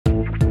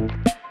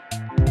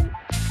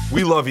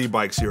We love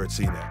e-bikes here at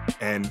CNET,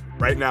 and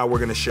right now we're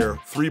gonna share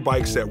 3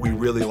 bikes that we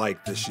really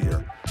like this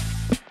year.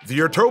 The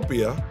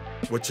Urtopia,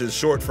 which is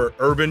short for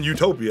Urban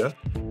Utopia,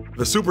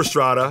 the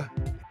Superstrata,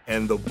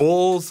 and the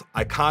Bulls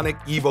Iconic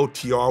Evo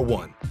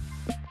TR1.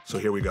 So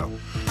here we go.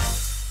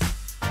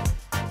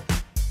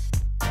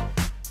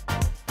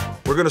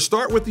 We're gonna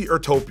start with the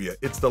Urtopia.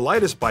 It's the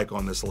lightest bike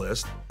on this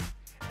list,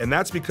 and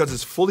that's because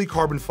it's fully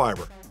carbon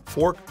fiber,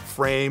 fork,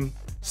 frame,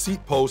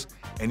 seat post,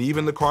 and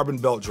even the carbon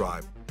belt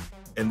drive.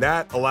 And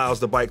that allows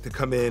the bike to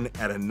come in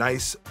at a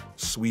nice,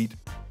 sweet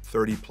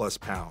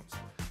 30+ pounds.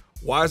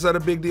 Why is that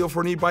a big deal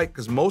for an e-bike?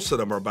 Because most of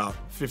them are about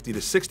 50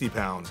 to 60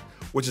 pounds,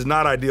 which is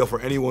not ideal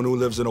for anyone who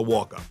lives in a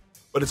walk-up.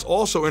 But it's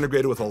also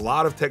integrated with a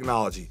lot of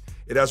technology.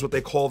 It has what they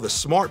call the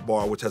Smart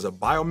Bar, which has a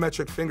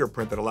biometric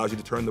fingerprint that allows you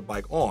to turn the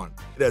bike on.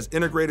 It has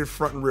integrated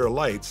front and rear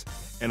lights,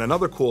 and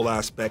another cool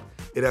aspect,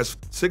 it has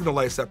signal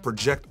lights that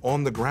project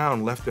on the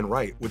ground left and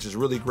right, which is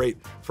really great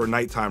for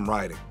nighttime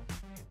riding.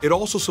 It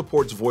also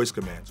supports voice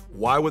commands.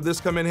 Why would this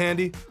come in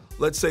handy?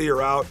 Let's say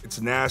you're out, it's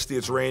nasty,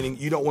 it's raining,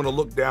 you don't want to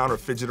look down or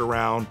fidget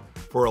around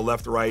for a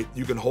left-right.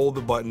 You can hold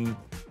the button,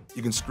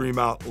 you can scream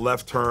out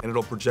left turn, and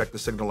it'll project the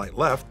signal light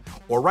left,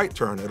 or right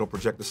turn, it'll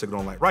project the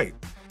signal light right.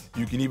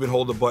 You can even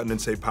hold the button and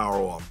say power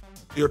off.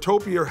 The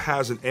Urtopia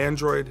has an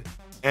Android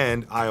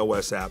and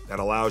iOS app that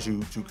allows you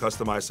to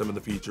customize some of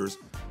the features,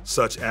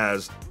 such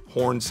as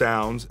horn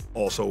sounds,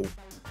 also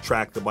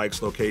track the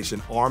bike's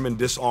location, arm and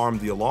disarm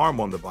the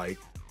alarm on the bike,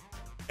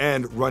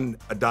 and run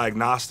a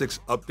diagnostics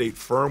update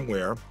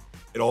firmware.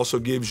 It also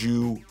gives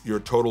you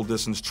your total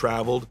distance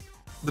traveled.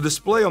 The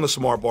display on the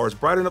Smart Bar is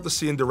bright enough to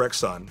see in direct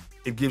sun.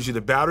 It gives you the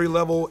battery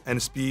level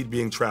and speed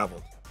being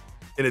traveled.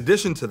 In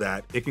addition to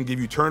that, it can give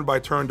you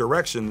turn-by-turn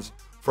directions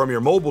from your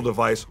mobile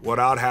device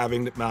without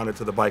having it mounted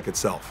to the bike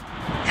itself.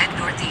 Head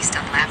northeast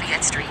on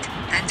Lafayette Street,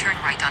 then turn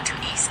right onto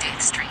East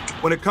 8th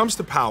Street. When it comes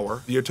to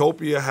power, the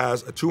Urtopia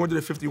has a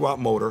 250-watt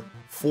motor,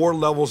 4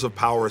 levels of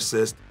power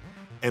assist,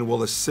 and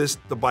will assist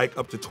the bike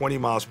up to 20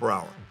 miles per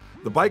hour.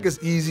 The bike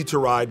is easy to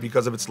ride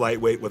because of its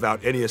lightweight without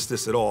any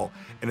assist at all,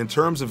 and in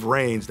terms of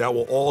range, that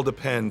will all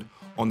depend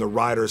on the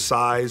rider's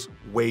size,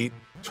 weight,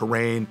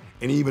 terrain,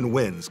 and even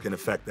winds can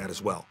affect that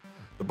as well.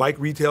 The bike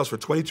retails for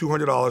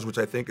 $2,200, which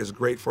I think is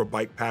great for a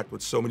bike packed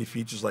with so many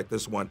features like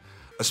this one,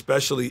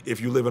 especially if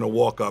you live in a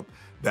walk-up.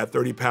 That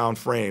 30-pound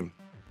frame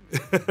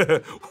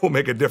will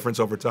make a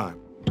difference over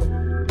time.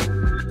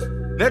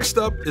 Next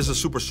up is the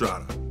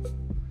Superstrata.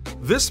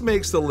 This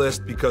makes the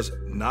list because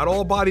not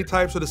all body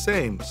types are the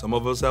same. Some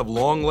of us have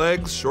long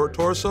legs, short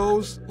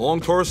torsos,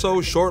 long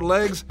torsos, short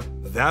legs.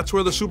 That's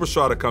where the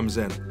Superstrata comes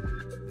in.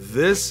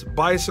 This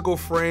bicycle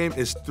frame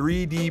is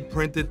 3D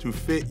printed to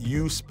fit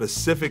you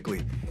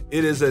specifically.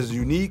 It is as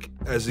unique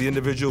as the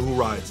individual who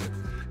rides it.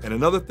 And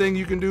another thing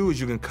you can do is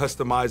you can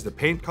customize the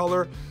paint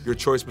color, your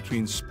choice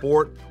between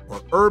sport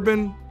or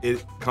urban.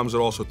 It comes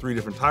with also 3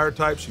 different tire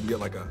types. You can get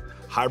like a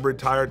hybrid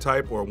tire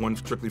type, or one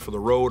strictly for the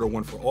road or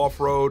one for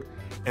off-road.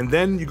 And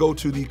then you go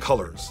to the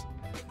colors.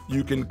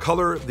 You can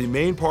color the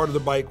main part of the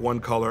bike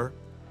one color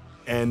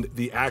and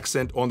the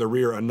accent on the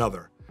rear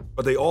another.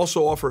 But they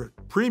also offer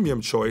premium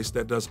choice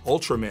that does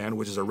Ultraman,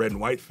 which is a red and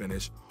white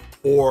finish,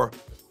 or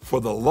for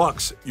the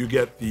Luxe, you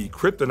get the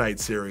Kryptonite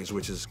series,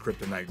 which is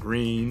Kryptonite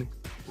green,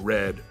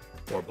 red,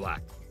 or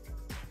black.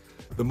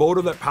 The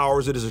motor that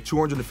powers it is a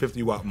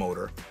 250-watt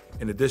motor.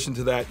 In addition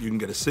to that, you can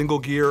get a single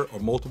gear or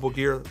multiple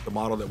gear. The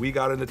model that we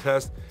got in the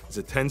test is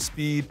a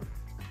 10-speed.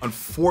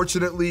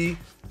 Unfortunately,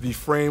 the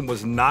frame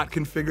was not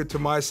configured to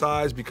my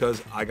size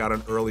because I got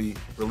an early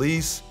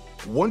release.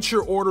 Once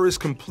your order is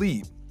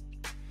complete,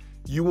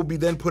 you will be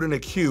then put in a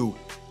queue,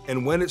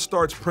 and when it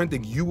starts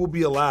printing, you will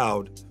be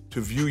allowed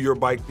to view your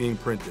bike being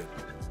printed.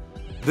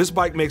 This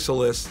bike makes a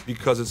list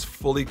because it's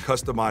fully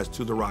customized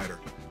to the rider.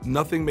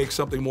 Nothing makes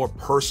something more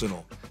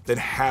personal than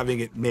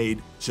having it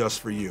made just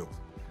for you.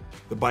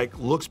 The bike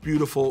looks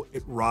beautiful,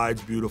 it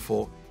rides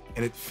beautiful,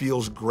 and it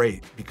feels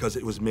great because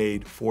it was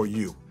made for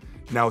you.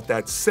 Now, with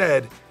that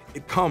said,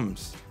 it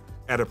comes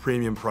at a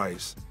premium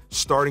price,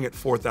 starting at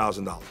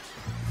 $4,000.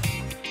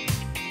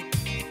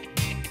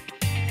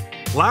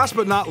 Last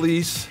but not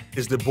least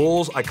is the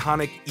Bulls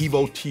Iconic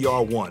Evo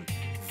TR1.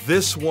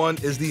 This one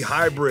is the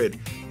hybrid.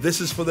 This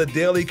is for the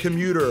daily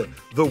commuter,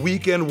 the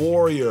weekend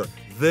warrior.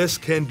 This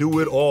can do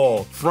it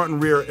all. Front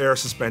and rear air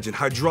suspension,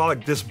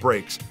 hydraulic disc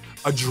brakes,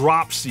 a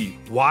drop seat.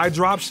 Why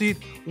drop seat?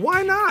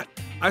 Why not?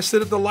 I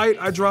sit at the light,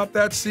 I drop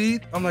that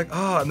seat, I'm like,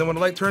 and then when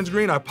the light turns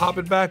green, I pop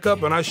it back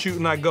up and I shoot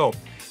and I go.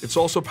 It's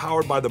also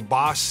powered by the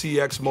Bosch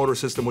CX motor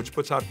system, which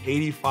puts out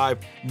 85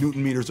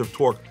 Newton meters of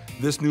torque.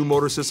 This new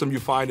motor system you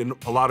find in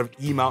a lot of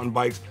e-mountain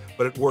bikes,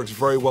 but it works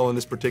very well in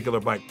this particular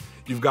bike.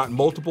 You've got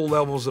multiple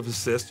levels of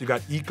assist. You've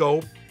got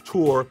Eco,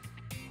 Tour,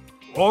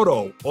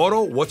 Auto.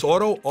 Auto, what's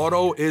Auto?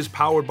 Auto is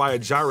powered by a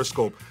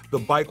gyroscope. The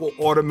bike will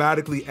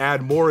automatically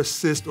add more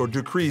assist or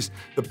decrease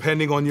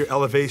depending on your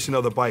elevation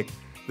of the bike.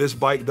 This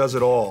bike does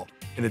it all.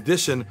 In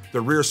addition,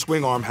 the rear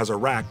swing arm has a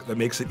rack that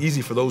makes it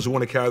easy for those who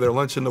want to carry their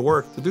lunch into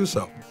work to do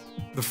so.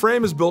 The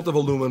frame is built of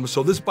aluminum,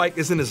 so this bike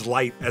isn't as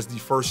light as the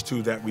first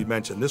two that we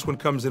mentioned. This one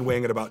comes in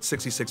weighing at about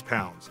 66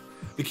 pounds.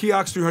 The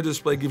Kiox 300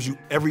 display gives you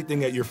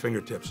everything at your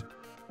fingertips.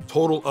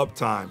 Total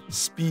uptime,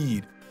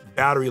 speed,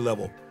 battery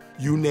level,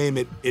 you name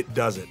it, it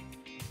does it.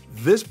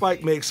 This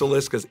bike makes a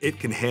list because it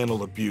can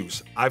handle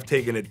abuse. I've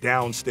taken it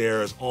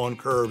downstairs, on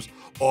curbs,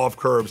 off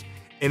curbs,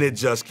 and it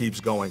just keeps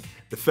going.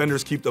 The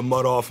fenders keep the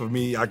mud off of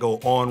me. I go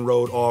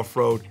on-road,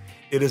 off-road.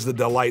 It is the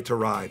delight to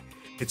ride.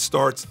 It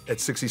starts at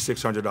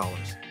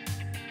 $6,600.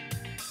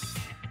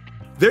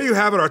 There you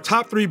have it, our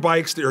top 3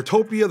 bikes, the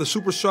Urtopia, the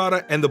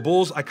Superstrata, and the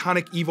Bulls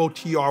Iconic Evo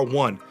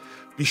TR1.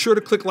 Be sure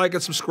to click like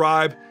and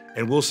subscribe,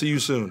 and we'll see you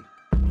soon.